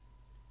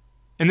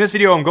In this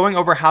video, I'm going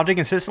over how to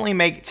consistently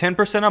make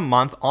 10% a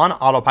month on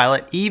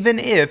Autopilot, even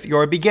if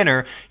you're a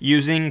beginner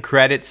using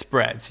credit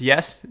spreads.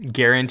 Yes,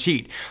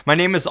 guaranteed. My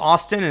name is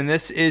Austin, and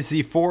this is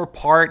the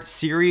 4-part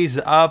series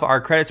of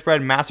our credit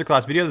spread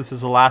masterclass video. This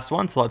is the last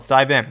one, so let's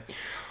dive in.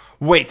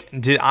 Wait,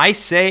 did I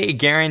say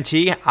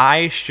guarantee?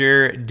 I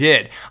sure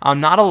did. I'm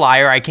not a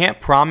liar. I can't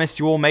promise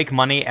you will make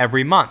money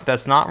every month.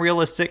 That's not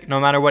realistic no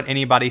matter what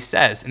anybody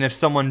says. And if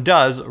someone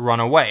does, run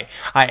away.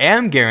 I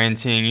am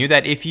guaranteeing you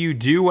that if you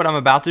do what I'm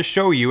about to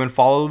show you and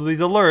follow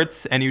these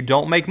alerts and you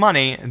don't make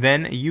money,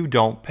 then you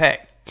don't pay.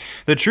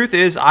 The truth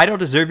is, I don't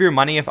deserve your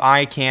money if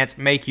I can't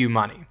make you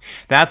money.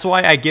 That's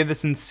why I give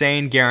this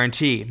insane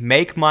guarantee.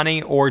 Make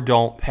money or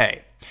don't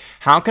pay.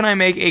 How can I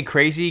make a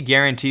crazy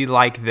guarantee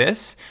like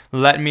this?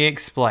 Let me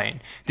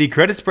explain. The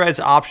credit spreads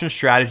option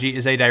strategy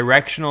is a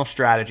directional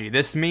strategy.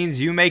 This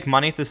means you make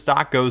money if the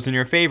stock goes in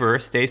your favor,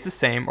 stays the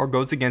same, or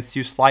goes against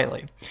you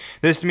slightly.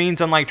 This means,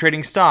 unlike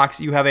trading stocks,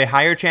 you have a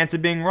higher chance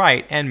of being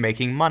right and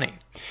making money.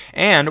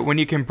 And when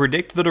you can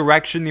predict the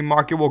direction the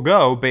market will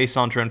go based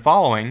on trend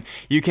following,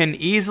 you can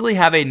easily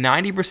have a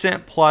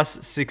 90%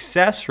 plus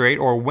success rate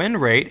or win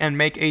rate and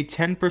make a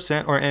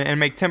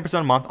 10%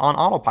 a month on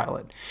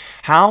Autopilot.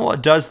 How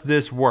does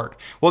this work?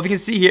 Well, if you can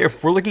see here,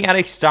 if we're looking at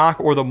a stock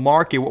or the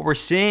market, what we're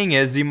seeing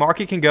is the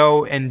market can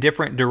go in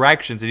different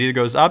directions. It either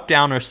goes up,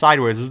 down, or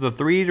sideways. Those are the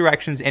three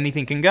directions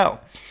anything can go.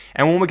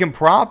 And when we can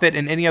profit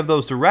in any of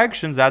those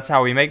directions, that's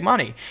how we make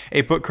money.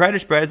 A put credit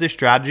spread is a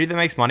strategy that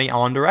makes money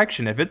on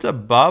direction. If it's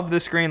above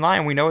this green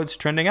line, we know it's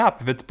trending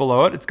up. If it's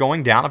below it, it's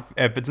going down.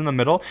 If it's in the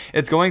middle,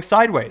 it's going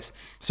sideways.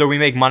 So we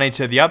make money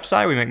to the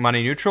upside, we make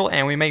money neutral,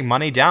 and we make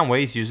money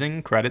downways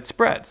using credit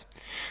spreads.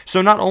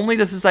 So not only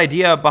does this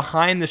idea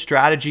behind the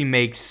strategy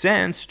make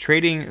sense,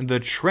 trading the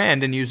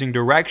trend and using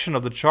direction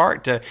of the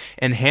chart to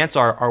enhance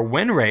our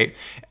win rate,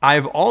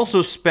 I've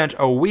also spent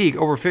a week,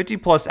 over 50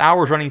 plus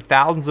hours, running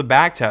thousands of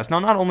backtests. Now,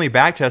 not only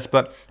backtests,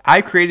 but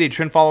I created a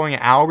trend following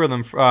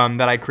algorithm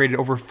that I created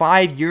over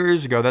 5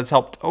 years ago that's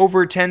helped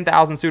over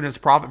 10,000 students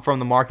profit from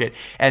the market.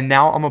 And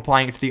now I'm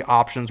applying it to the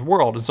options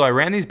world. And so I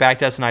ran these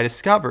backtests and I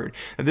discovered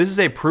that this is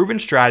a proven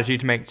strategy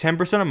to make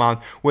 10% a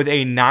month with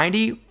a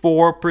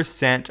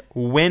 94%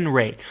 win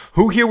rate.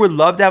 Who here would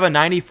love to have a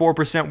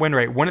 94% win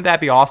rate? Wouldn't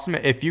that be awesome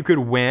if you could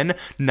win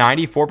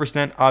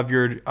 94% of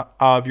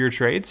your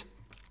trades?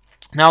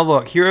 Now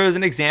look, here is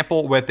an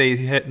example with the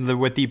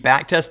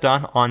backtest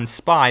done on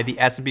SPY, the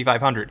S&P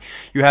 500.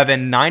 You have a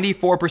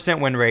 94%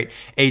 win rate,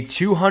 a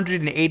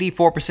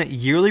 284%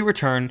 yearly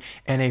return,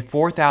 and a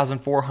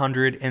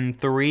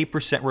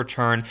 4,403%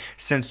 return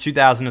since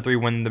 2003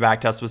 when the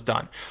backtest was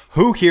done.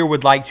 Who here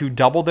would like to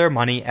double their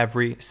money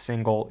every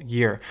single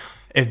year?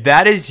 If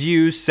that is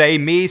you, say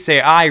me,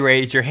 say I,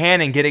 raise your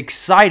hand and get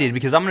excited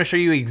because I'm going to show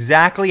you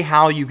exactly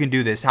how you can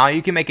do this, how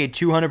you can make a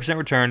 200%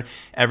 return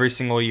every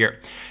single year.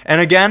 And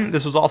again,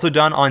 this was also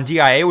done on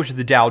DIA, which is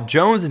the Dow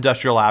Jones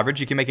Industrial Average.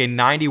 You can make a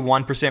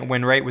 91%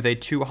 win rate with a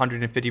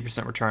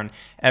 250% return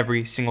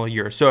every single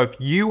year. So if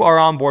you are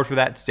on board for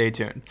that, stay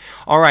tuned.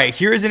 All right,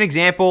 here's an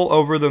example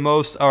over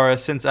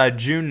since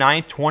June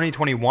 9th,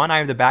 2021. I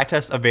have the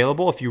backtest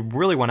available. If you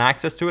really want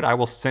access to it, I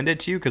will send it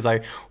to you because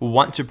I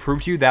want to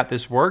prove to you that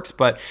this works.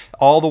 But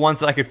all the ones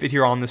that I could fit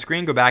here on the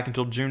screen go back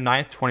until June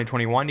 9th,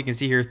 2021. You can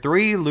see here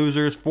 3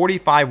 losers,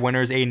 45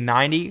 winners, a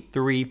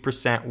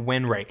 93%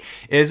 win rate.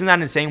 Isn't that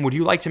insane? Would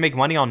you like to make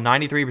money on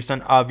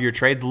 93% of your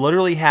trades?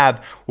 Literally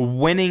have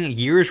winning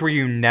years where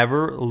you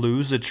never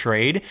lose a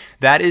trade.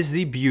 That is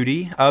the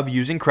beauty of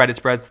using credit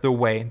spreads the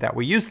way that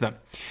we use them.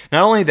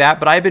 Not only that,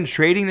 but I've been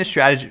trading this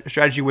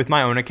strategy with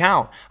my own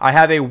account. I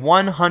have a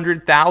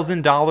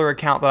 $100,000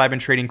 account that I've been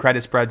trading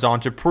credit spreads on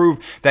to prove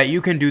that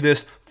you can do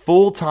this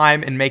full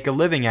time and make a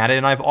living at it.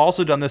 And I've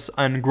also done this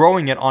and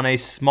growing it on a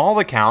small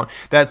account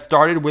that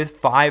started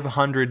with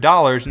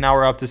 $500. Now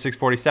we're up to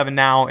 $647.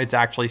 Now it's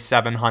actually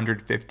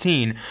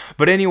 $715.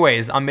 But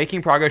anyways, I'm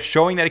making progress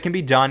showing that it can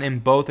be done in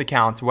both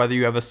accounts, whether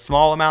you have a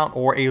small amount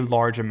or a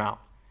large amount.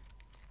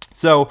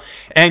 So,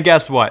 and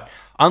guess what?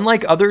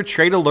 Unlike other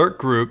trade alert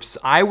groups,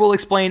 I will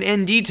explain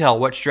in detail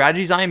what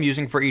strategies I am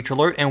using for each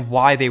alert and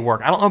why they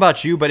work. I don't know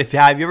about you, but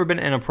have you ever been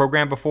in a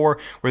program before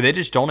where they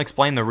just don't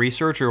explain the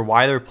research or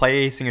why they're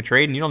placing a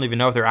trade and you don't even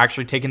know if they're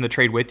actually taking the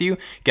trade with you?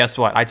 Guess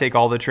what? I take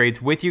all the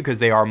trades with you because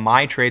they are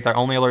my trades. I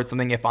only alert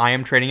something if I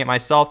am trading it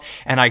myself,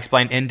 and I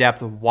explain in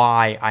depth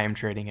why I am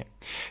trading it.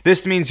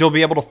 This means you'll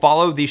be able to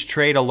follow these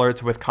trade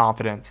alerts with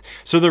confidence.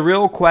 So the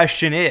real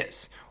question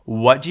is,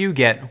 what do you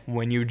get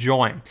when you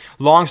join?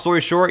 Long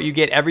story short, you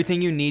get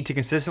everything you need to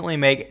consistently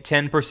make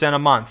 10% a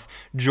month.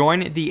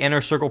 Join the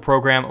Inner Circle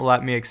program.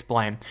 Let me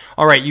explain.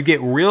 All right, you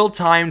get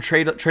real-time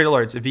trade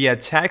alerts via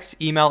text,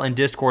 email, and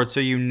Discord, so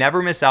you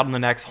never miss out on the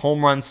next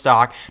home run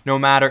stock. No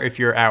matter if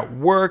you're at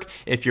work,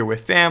 if you're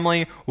with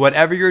family,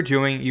 whatever you're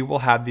doing, you will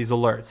have these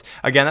alerts.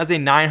 Again, that's a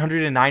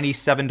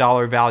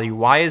 $997 value.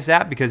 Why is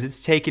that? Because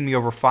it's taken me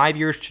over 5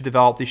 years to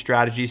develop these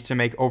strategies to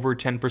make over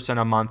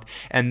 10% a month,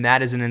 and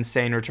that is an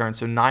insane return.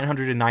 So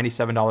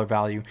 $997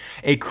 value.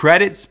 A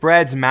credit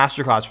spreads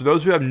masterclass. For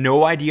those who have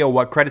no idea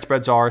what credit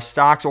spreads are,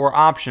 stocks or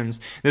options,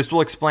 this will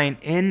explain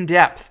in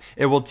depth.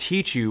 It will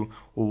teach you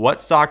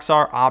what stocks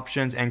are,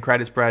 options, and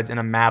credit spreads in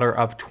a matter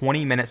of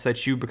 20 minutes so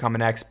that you become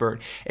an expert.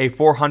 A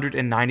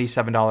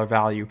 $497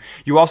 value.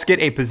 You also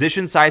get a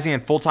position sizing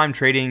and full-time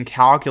trading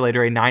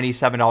calculator, a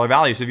 $97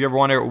 value. So if you ever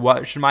wonder,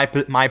 what should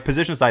my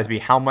position size be?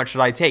 How much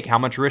should I take? How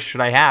much risk should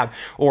I have?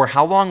 Or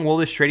how long will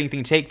this trading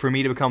thing take for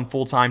me to become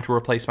full-time to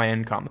replace my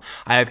income?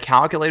 I have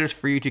calculators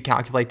for you to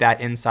calculate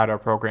that inside our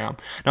program.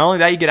 Not only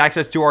that, you get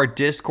access to our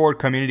Discord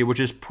community, which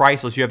is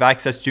priceless. You have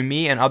access to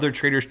me and other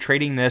traders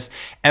trading this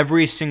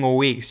every single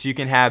week. So you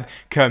can have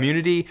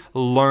community,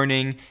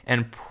 learning,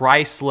 and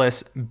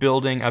priceless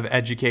building of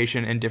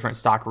education and different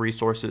stock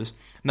resources.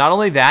 Not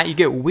only that, you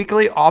get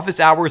weekly office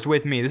hours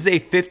with me. This is a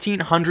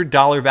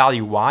 $1,500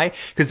 value. Why?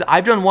 Because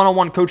I've done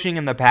one-on-one coaching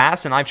in the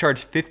past and I've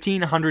charged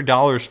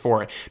 $1,500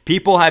 for it.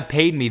 People have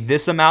paid me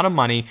this amount of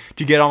money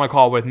to get on a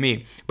call with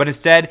me. But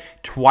instead,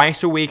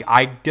 twice a week,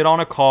 I get on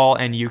a call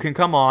and you can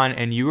come on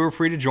and you are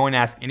free to join,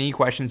 ask any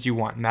questions you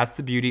want. And that's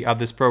the beauty of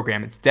this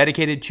program. It's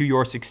dedicated to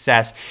your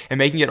success and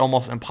making it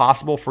almost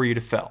impossible for you to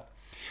fail.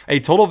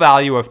 A total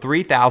value of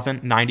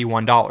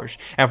 $3,091.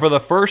 And for the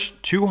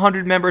first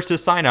 200 members to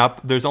sign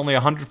up, there's only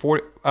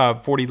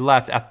 140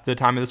 left at the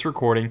time of this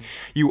recording.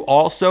 You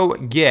also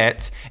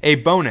get a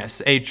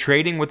bonus, a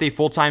trading with a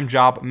full-time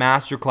job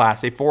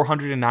masterclass, a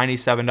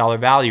 $497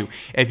 value.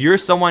 If you're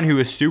someone who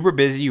is super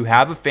busy, you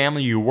have a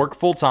family, you work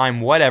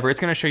full-time, whatever, it's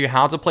going to show you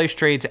how to place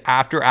trades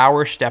after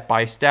hours, step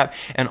by step,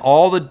 and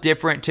all the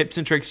different tips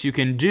and tricks you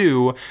can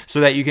do so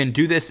that you can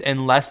do this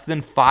in less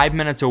than 5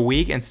 minutes a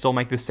week and still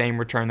make the same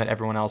return that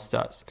everyone else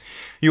does.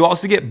 You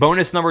also get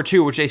bonus number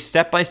 2, which is a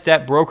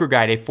step-by-step broker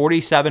guide, a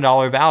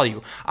 $47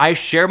 value. I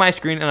share my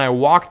screen and I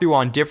walk through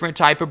on different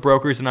type of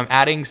brokers, and I'm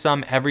adding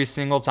some every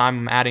single time.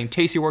 I'm adding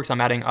Tastyworks,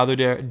 I'm adding other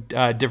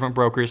different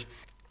brokers,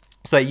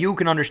 so that you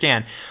can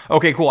understand,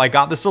 okay, cool, I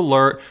got this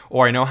alert,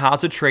 or I know how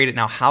to trade it.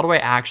 Now, how do I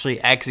actually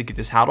execute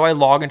this? How do I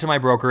log into my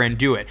broker and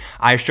do it?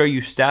 I show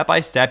you step by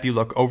step. You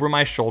look over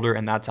my shoulder,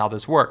 and that's how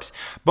this works.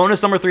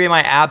 Bonus number 3,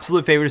 my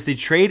absolute favorite, is the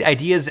Trade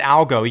Ideas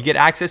Algo. You get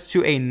access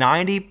to a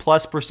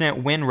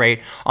 90+% win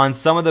rate on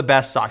some of the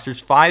best stocks. There's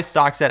 5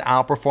 stocks that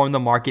outperform the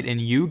market, and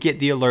you get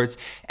the alerts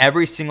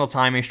every single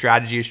time a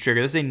strategy is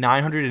triggered. This is a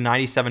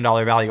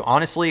 $997 value.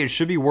 Honestly, it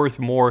should be worth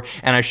more,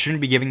 and I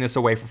shouldn't be giving this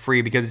away for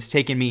free because it's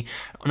taken me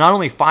not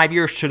only 5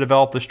 years to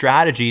develop the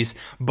strategies,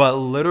 but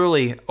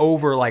literally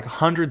over like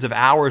hundreds of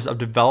hours of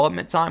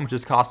development time, which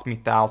has cost me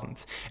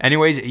thousands.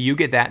 Anyways, you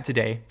get that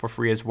today for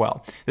free as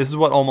well. This is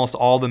what almost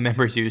all the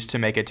members use to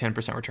make a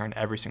 10% return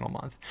every single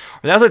month.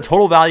 That's a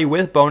total value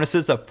with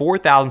bonuses of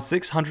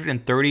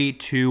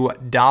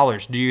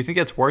 $4,632. Do you think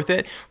it's worth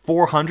it?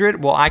 $400?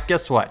 Well,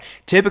 guess what?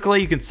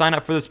 Typically, you can sign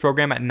up for this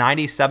program at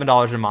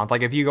 $97 a month.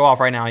 Like if you go off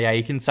right now, yeah,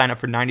 you can sign up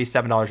for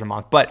 $97 a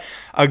month. But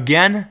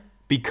again,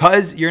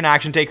 because you're an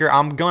action taker,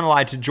 I'm going to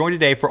lie to join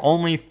today for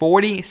only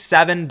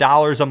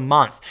 $47 a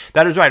month.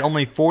 That is right,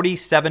 only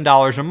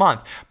 $47 a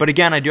month. But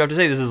again, I do have to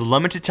say this is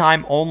limited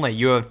time only.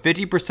 You have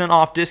 50%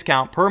 off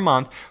discount per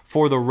month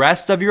for the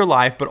rest of your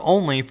life, but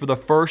only for the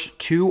first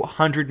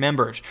 200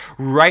 members.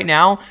 Right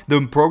now,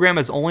 the program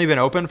has only been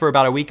open for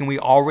about a week and we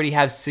already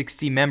have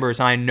 60 members,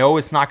 and I know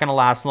it's not going to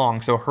last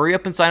long. So hurry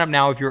up and sign up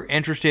now if you're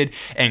interested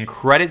in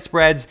credit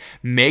spreads,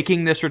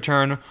 making this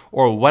return,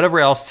 or whatever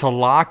else to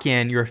lock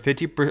in your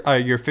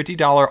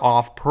 $50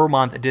 off per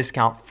month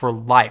discount for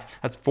life.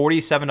 That's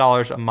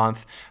 $47 a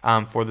month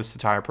for this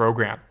entire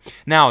program.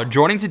 Now,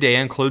 joining today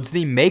includes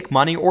the Make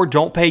Money or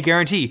Don't Pay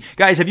guarantee.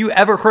 Guys, have you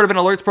ever heard of an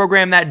alerts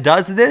program that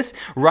does this?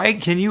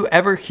 Right? Can you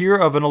ever hear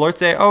of an alert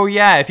say, oh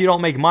yeah, if you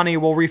don't make money,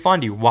 we'll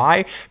refund you?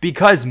 Why?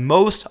 Because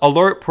most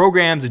alert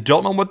programs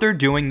don't know what they're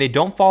doing. They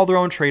don't follow their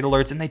own trade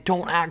alerts and they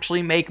don't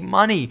actually make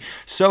money.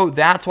 So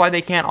that's why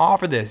they can't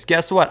offer this.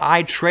 Guess what?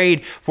 I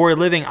trade for a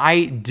living.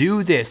 I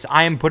do this.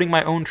 I am putting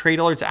my own trade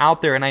alerts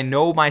out there and I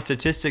know my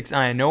statistics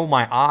and I know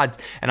my odds.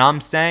 And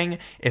I'm saying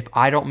if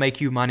I don't make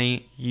you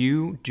money,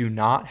 you do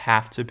not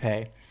have to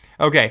pay.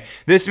 Okay,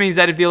 this means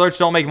that if the alerts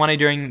don't make money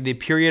during the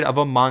period of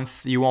a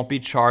month, you won't be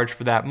charged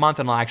for that month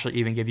and I'll actually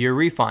even give you a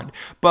refund.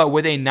 But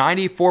with a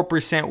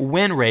 94%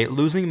 win rate,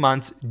 losing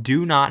months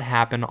do not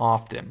happen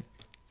often.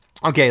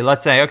 Okay,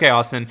 let's say, okay,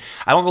 Austin,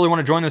 I don't really want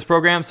to join this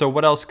program, so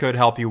what else could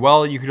help you?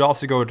 Well, you could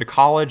also go to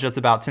college. That's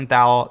about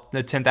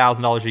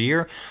 $10,000 a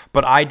year,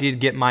 but I did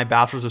get my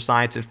Bachelor's of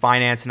Science in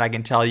Finance, and I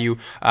can tell you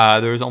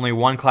there was only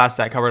one class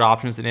that covered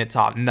options, and it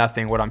taught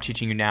nothing what I'm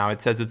teaching you now.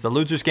 It says it's a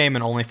loser's game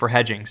and only for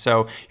hedging,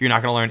 so you're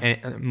not going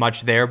to learn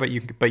much there, but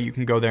you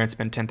can go there and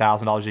spend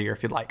 $10,000 a year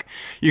if you'd like.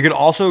 You could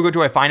also go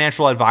to a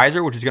financial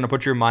advisor, which is going to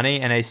put your money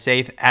in a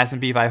safe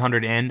S&P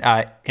 500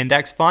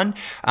 index fund,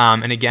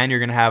 and again, you're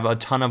going to have a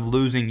ton of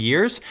losing years.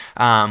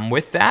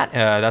 With that,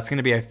 that's going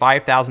to be a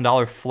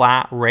 $5,000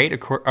 flat rate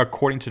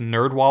according to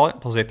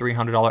NerdWallet, plus a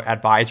 $300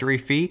 advisory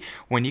fee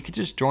when you could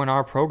just join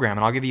our program,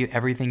 and I'll give you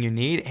everything you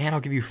need, and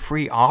I'll give you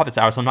free office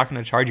hours, so I'm not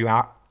going to charge you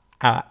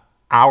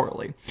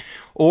hourly.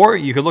 Or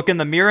you could look in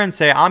the mirror and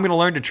say, I'm going to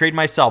learn to trade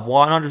myself.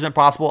 100%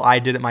 possible. I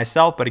did it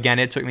myself. But again,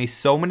 it took me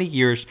so many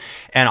years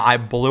and I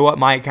blew up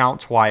my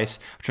account twice,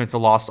 which means I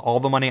lost all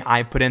the money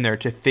I put in there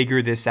to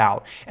figure this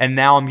out. And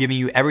now I'm giving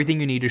you everything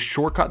you need to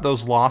shortcut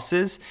those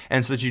losses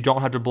and so that you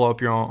don't have to blow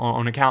up your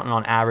own account. And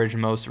on average,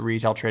 most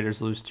retail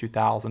traders lose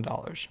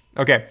 $2,000.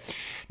 Okay,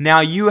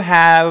 now you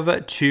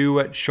have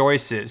two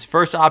choices.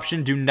 First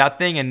option, do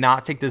nothing and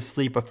not take this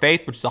leap of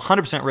faith, which is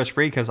 100%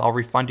 risk-free because I'll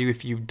refund you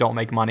if you don't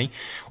make money.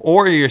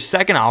 Or your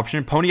second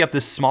option, pony up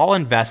this small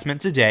investment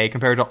today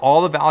compared to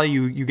all the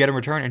value you get in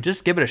return and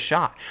just give it a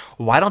shot.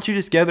 Why don't you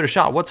just give it a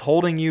shot? What's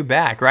holding you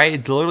back, right?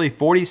 It's literally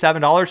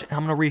 $47 and I'm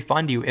going to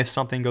refund you if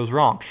something goes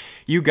wrong.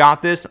 You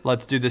got this.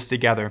 Let's do this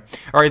together.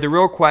 All right, the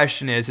real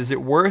question is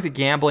it worth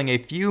gambling a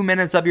few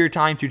minutes of your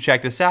time to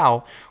check this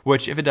out?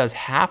 Which, if it does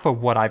half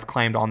of what I've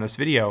claimed on this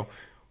video,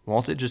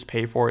 won't it just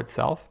pay for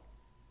itself?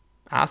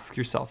 Ask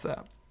yourself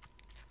that.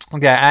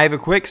 Okay, I have a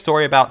quick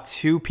story about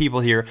two people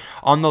here.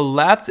 On the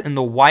left, in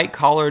the white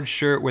collared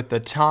shirt with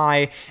the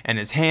tie and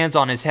his hands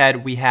on his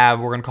head, we're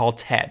going to call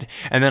Ted.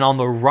 And then on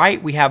the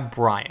right, we have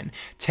Brian.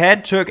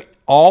 Ted took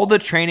all the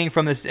training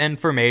from this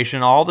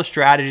information, all the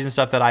strategies and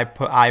stuff that I've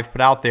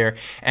put out there,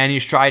 and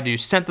he's tried to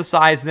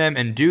synthesize them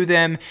and do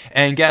them.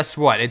 And guess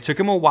what? It took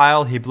him a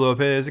while. He blew up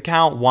his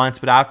account once,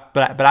 but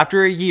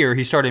after a year,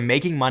 he started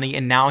making money,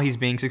 and now he's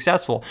being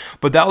successful.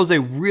 But that was a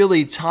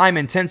really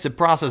time-intensive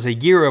process, a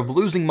year of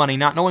losing money,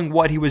 not knowing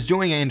what he was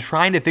doing, and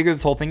trying to figure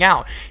this whole thing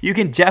out. You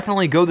can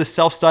definitely go the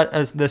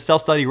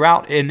self-study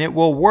route, and it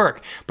will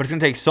work, but it's going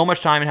to take so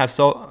much time and have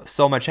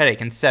so much headache.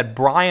 Instead,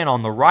 Brian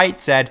on the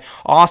right said,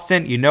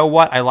 Austin, you know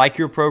what? I like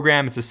your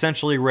program. It's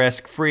essentially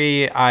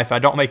risk-free. If I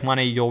don't make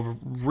money, you'll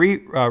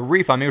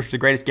refund me, which is the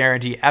greatest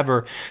guarantee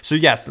ever. So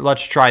yes,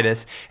 let's try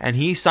this. And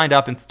he signed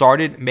up and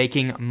started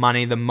making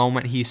money the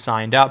moment he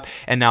signed up.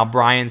 And now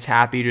Brian's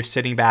happy just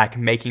sitting back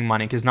making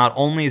money because not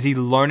only is he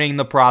learning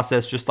the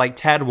process just like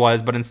Ted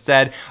was, but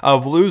instead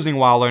of losing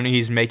while learning,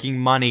 he's making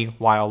money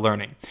while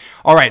learning.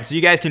 All right, so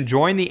you guys can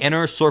join the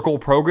Inner Circle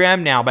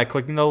program now by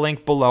clicking the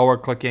link below or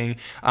clicking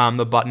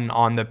the button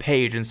on the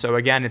page. And so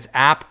again, it's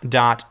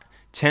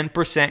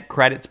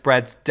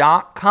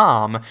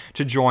app.10%creditspreads.com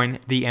to join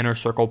the Inner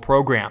Circle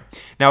program.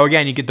 Now,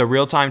 again, you get the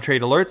real-time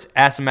trade alerts,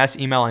 SMS,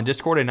 email, and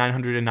Discord, a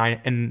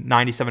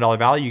 $997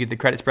 value. You get the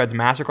Credit Spreads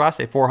Masterclass,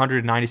 a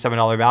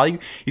 $497 value.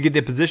 You get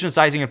the position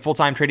sizing and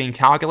full-time trading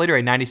calculator,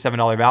 a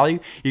 $97 value.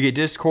 You get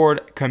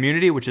Discord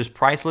community, which is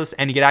priceless,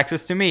 and you get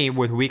access to me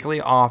with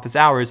weekly office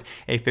hours,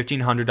 a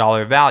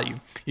 $1,500 value.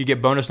 You get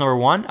bonus number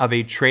one of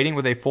a trading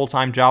with a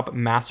full-time job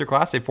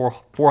masterclass, a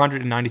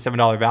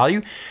 $497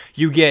 value.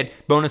 You get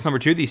bonus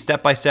number two, the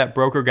step-by-step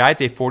broker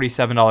guides, a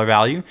 $47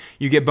 value.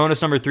 You get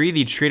bonus number three,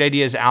 the Trade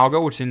Ideas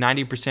Algo, which is a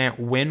 90%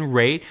 win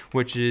rate,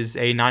 which is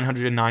a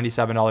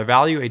 $997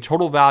 value, a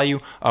total value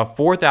of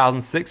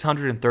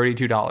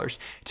 $4,632.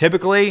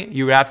 Typically,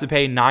 you would have to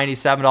pay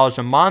 $97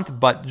 a month,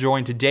 but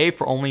join today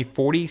for only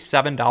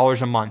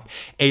 $47 a month,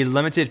 a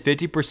limited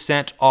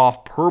 50%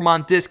 off per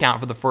month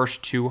discount for the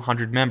first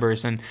 200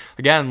 members. And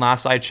again,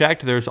 last I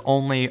checked, there's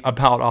only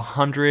about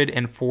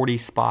 140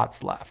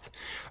 spots left.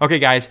 Okay,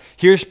 guys,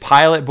 here's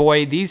Pilot Boy.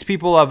 These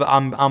people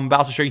I'm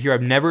about to show you here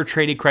have never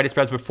traded credit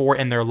spreads before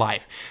in their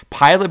life.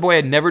 Pilot Boy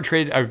had never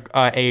traded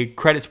a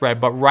credit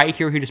spread, but right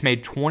here he just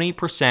made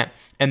 20%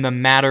 in the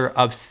matter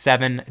of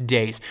 7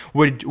 days.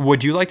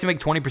 Would you like to make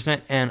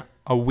 20% in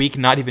a week,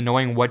 not even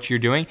knowing what you're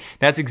doing?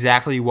 That's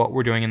exactly what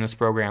we're doing in this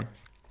program.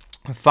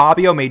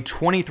 Fabio made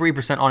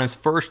 23% on his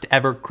first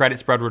ever credit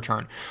spread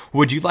return.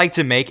 Would you like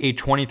to make a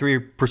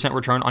 23%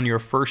 return on your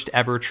first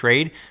ever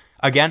trade?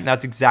 Again,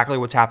 that's exactly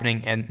what's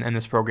happening in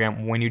this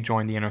program when you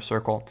join the Inner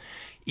Circle.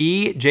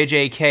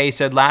 EJJK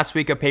said last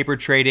week of paper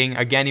trading,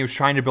 again, he was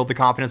trying to build the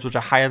confidence, which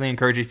I highly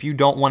encourage. If you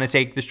don't want to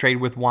take this trade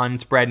with one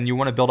spread and you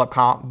want to build up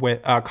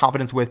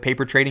confidence with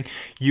paper trading,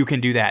 you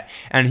can do that.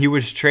 And he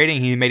was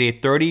trading, he made a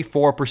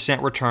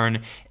 34%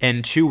 return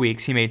in 2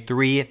 weeks. He made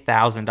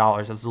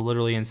 $3,000. That's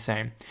literally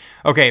insane.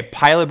 Okay,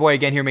 Pilot Boy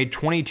again here made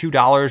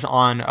 $22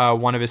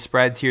 on one of his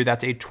spreads here.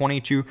 That's a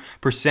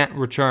 22%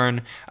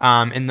 return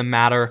in the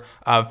matter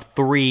of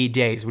 3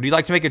 days. Would you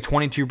like to make a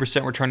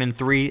 22% return in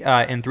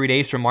 3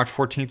 days from March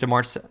 14th to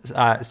March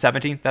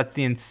 17th? That's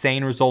the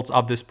insane results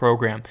of this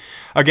program.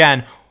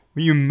 Again,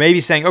 you may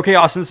be saying, okay,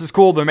 Austin, this is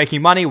cool. They're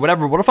making money,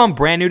 whatever. What if I'm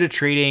brand new to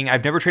trading?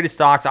 I've never traded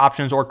stocks,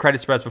 options, or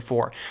credit spreads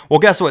before. Well,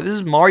 guess what? This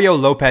is Mario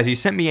Lopez. He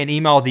sent me an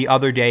email the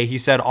other day. He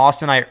said,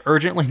 Austin, I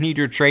urgently need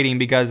your trading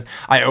because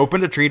I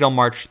opened a trade on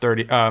March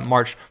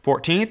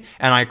 14th,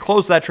 and I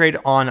closed that trade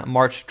on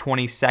March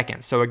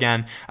 22nd. So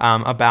again,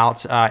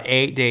 about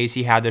 8 days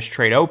he had this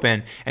trade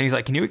open, and he's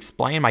like, can you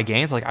explain my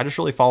gains? Like, I just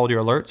really followed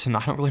your alerts, and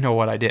I don't really know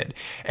what I did.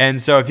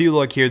 And so if you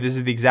look here, this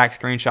is the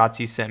exact screenshots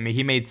he sent me.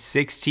 He made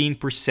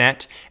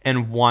 16%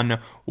 in 1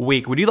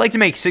 week. Would you like to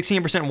make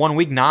 16% in 1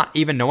 week not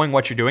even knowing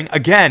what you're doing?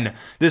 Again,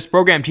 this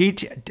program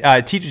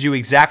teaches you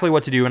exactly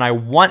what to do, and I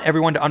want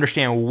everyone to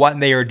understand what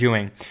they are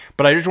doing.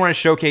 But I just want to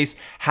showcase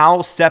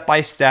how step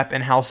by step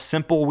and how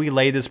simple we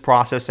lay this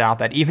process out,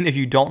 that even if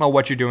you don't know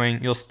what you're doing,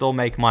 you'll still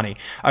make money.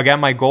 Again,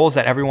 my goal is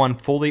that everyone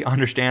fully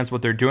understands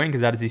what they're doing,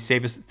 because that is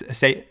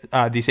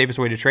the safest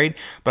way to trade.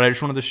 But I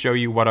just wanted to show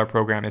you what our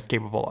program is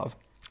capable of.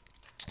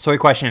 So a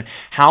question,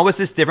 how is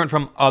this different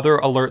from other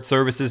alert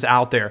services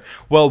out there?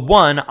 Well,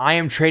 one, I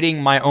am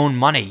trading my own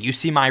money. You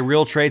see my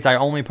real trades, I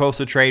only post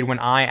a trade when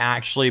I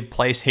actually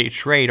place a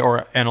trade,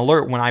 or an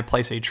alert when I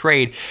place a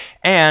trade.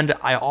 And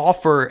I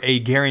offer a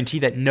guarantee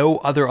that no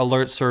other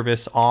alert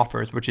service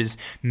offers, which is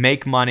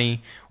make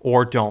money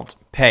or don't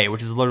pay,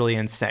 which is literally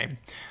insane.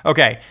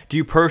 Okay, do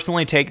you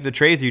personally take the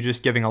trades? Are you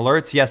just giving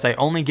alerts? Yes, I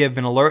only give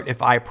an alert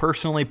if I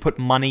personally put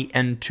money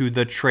into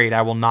the trade.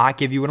 I will not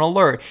give you an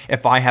alert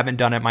if I haven't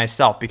done it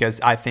myself, because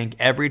I think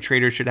every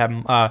trader should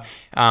have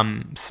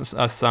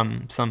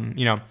some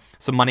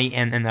money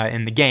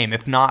in the game.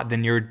 If not,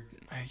 then you're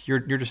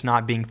just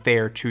not being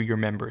fair to your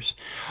members.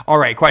 All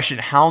right, question,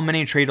 how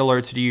many trade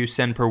alerts do you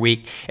send per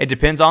week? It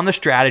depends on the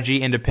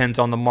strategy and depends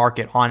on the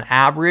market. On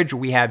average,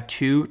 we have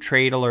 2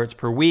 trade alerts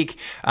per week.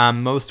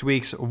 Most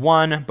weeks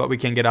 1, but we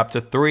can get up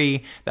to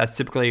 3. That's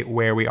typically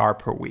where we are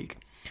per week.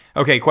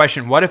 Okay,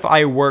 question, what if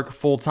I work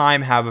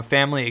full-time, have a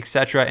family,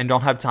 etc., and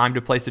don't have time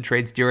to place the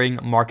trades during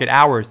market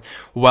hours?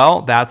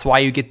 Well, that's why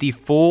you get the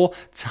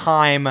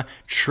full-time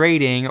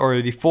trading,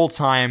 or the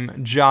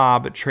full-time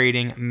job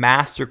trading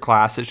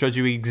masterclass. It shows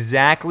you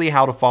exactly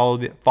how to follow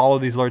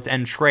these alerts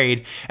and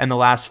trade in the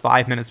last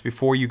 5 minutes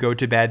before you go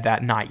to bed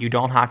that night. You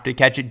don't have to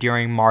catch it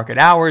during market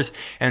hours.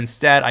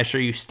 Instead, I show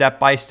you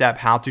step-by-step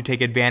how to take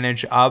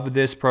advantage of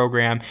this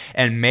program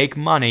and make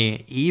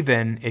money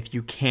even if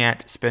you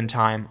can't spend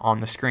time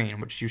on the screen,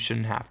 which you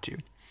shouldn't have to.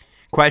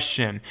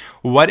 Question,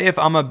 what if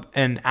I'm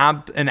an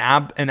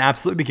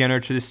absolute beginner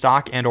to the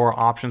stock and or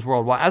options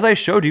world? Well, as I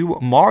showed you,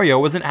 Mario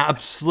was an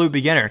absolute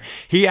beginner.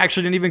 He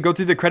actually didn't even go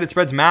through the credit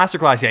spreads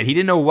masterclass yet. He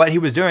didn't know what he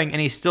was doing, and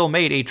he still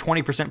made a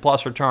 20%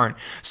 plus return.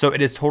 So it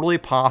is totally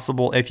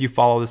possible if you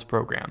follow this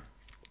program.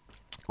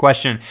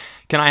 Question,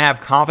 can I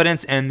have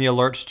confidence in the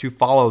alerts to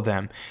follow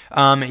them?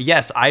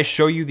 Yes, I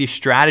show you the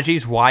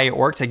strategies, why it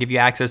works. I give you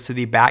access to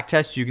the back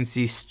test. You can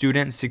see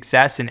student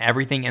success and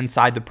everything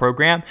inside the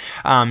program,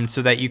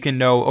 so that you can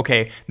know,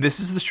 okay, this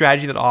is the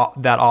strategy that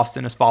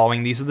Austin is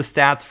following. These are the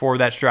stats for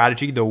that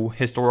strategy, the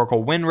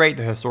historical win rate,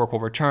 the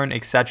historical return,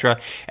 etc.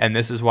 And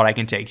this is what I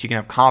can take. So you can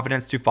have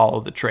confidence to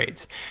follow the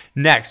trades.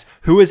 Next,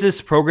 who is this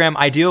program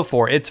ideal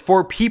for? It's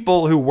for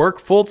people who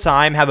work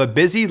full-time, have a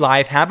busy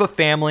life, have a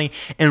family,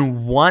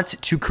 and want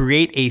to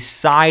create a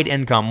side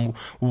income,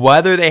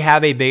 whether they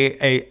have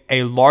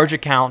a large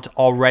account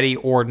already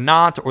or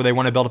not, or they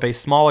want to build up a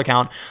small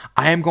account.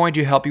 I am going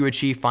to help you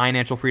achieve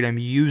financial freedom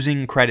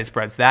using credit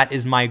spreads. That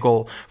is my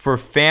goal for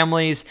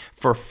families,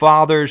 for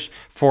fathers,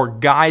 for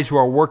guys who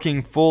are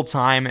working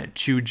full-time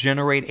to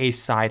generate a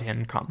side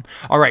income.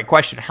 All right,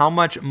 question, how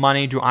much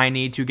money do I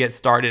need to get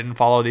started and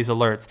follow these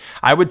alerts?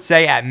 I would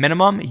say at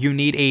minimum, you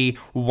need a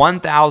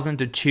 $1,000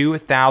 to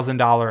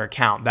 $2,000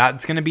 account.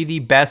 That's going to be the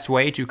best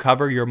way to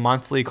cover your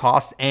monthly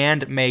costs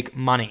and make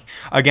money.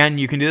 Again,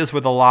 you can do this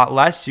with a lot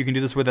less. You can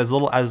do this with as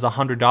little as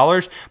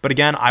 $100. But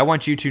again, I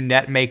want you to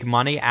net make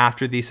money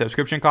after the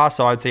subscription cost.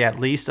 So I would say at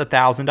least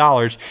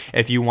 $1,000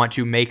 if you want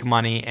to make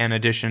money in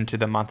addition to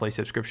the monthly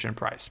subscription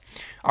price.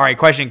 All right,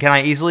 question, can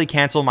I easily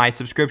cancel my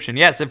subscription?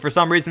 Yes, if for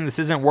some reason this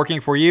isn't working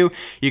for you,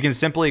 you can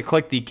simply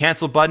click the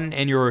cancel button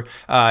in your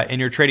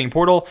trading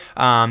portal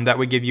that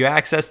would give you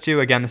access to.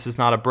 Again, this is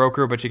not a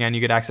broker, but again, you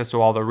get access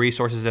to all the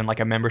resources in like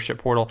a membership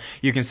portal.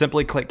 You can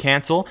simply click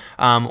cancel,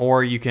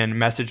 or you can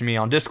message me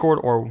on Discord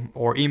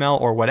or email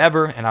or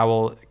whatever, and I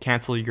will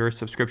cancel your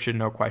subscription,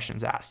 no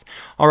questions asked.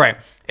 All right,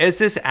 is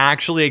this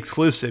actually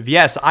exclusive?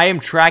 Yes, I am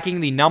tracking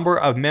the number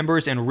of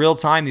members in real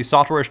time. The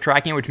software is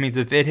tracking, which means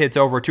if it hits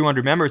over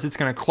 200 members, it's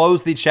going to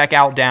close the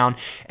checkout down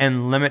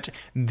and limit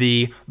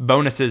the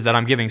bonuses that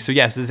I'm giving. So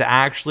yes, this is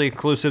actually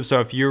exclusive.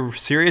 So if you're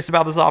serious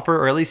about this offer,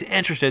 or at least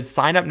interested,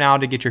 sign up now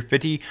to get your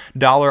 $50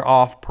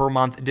 off per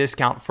month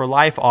discount for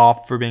life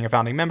off for being a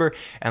founding member.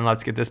 And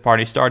let's get this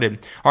party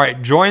started. All right,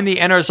 join the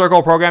Inner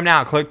Circle program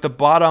now. Click the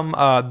bottom,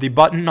 the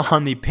button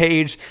on the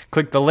page,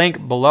 click the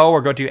link below,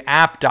 or go to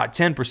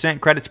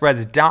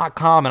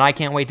app.10%creditspreads.com. And I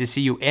can't wait to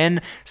see you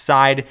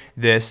inside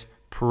this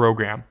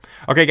program.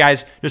 Okay,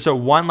 guys, just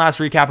one last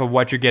recap of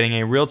what you're getting.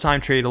 A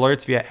real-time trade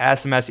alerts via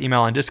SMS,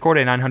 email, and Discord,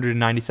 a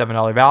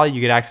 $997 value. You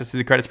get access to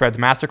the Credit Spreads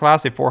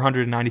Masterclass, a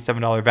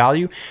 $497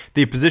 value.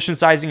 The position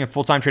sizing and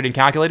full-time trading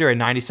calculator, a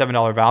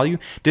 $97 value.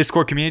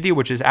 Discord community,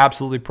 which is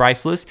absolutely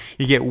priceless.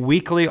 You get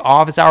weekly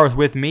office hours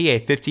with me,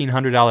 a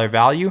 $1,500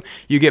 value.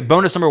 You get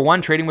bonus number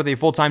 1, trading with a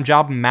full-time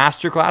job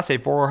masterclass, a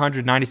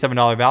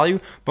 $497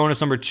 value.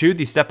 Bonus number 2,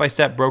 the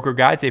step-by-step broker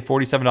guides, a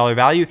 $47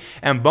 value.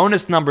 And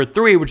bonus number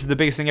 3, which is the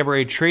biggest thing ever,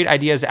 a trade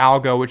ideas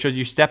algo, which shows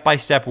you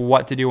step-by-step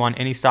what to do on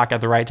any stock at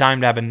the right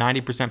time to have a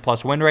 90%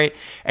 plus win rate,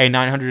 a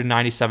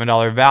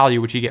 $997 value,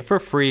 which you get for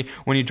free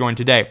when you join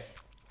today.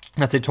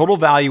 That's a total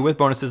value with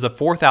bonuses of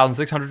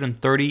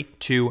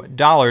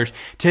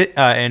 $4,632,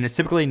 and it's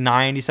typically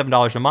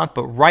 $97 a month.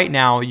 But right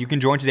now, you can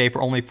join today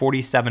for only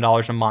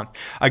 $47 a month.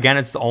 Again,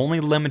 it's only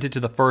limited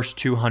to the first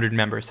 200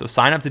 members. So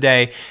sign up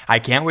today. I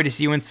can't wait to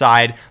see you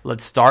inside.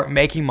 Let's start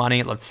making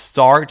money. Let's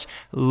start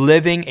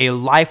living a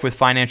life with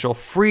financial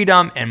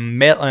freedom and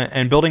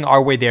building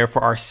our way there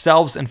for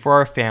ourselves and for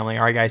our family.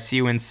 All right, guys, see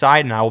you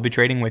inside, and I will be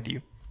trading with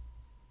you.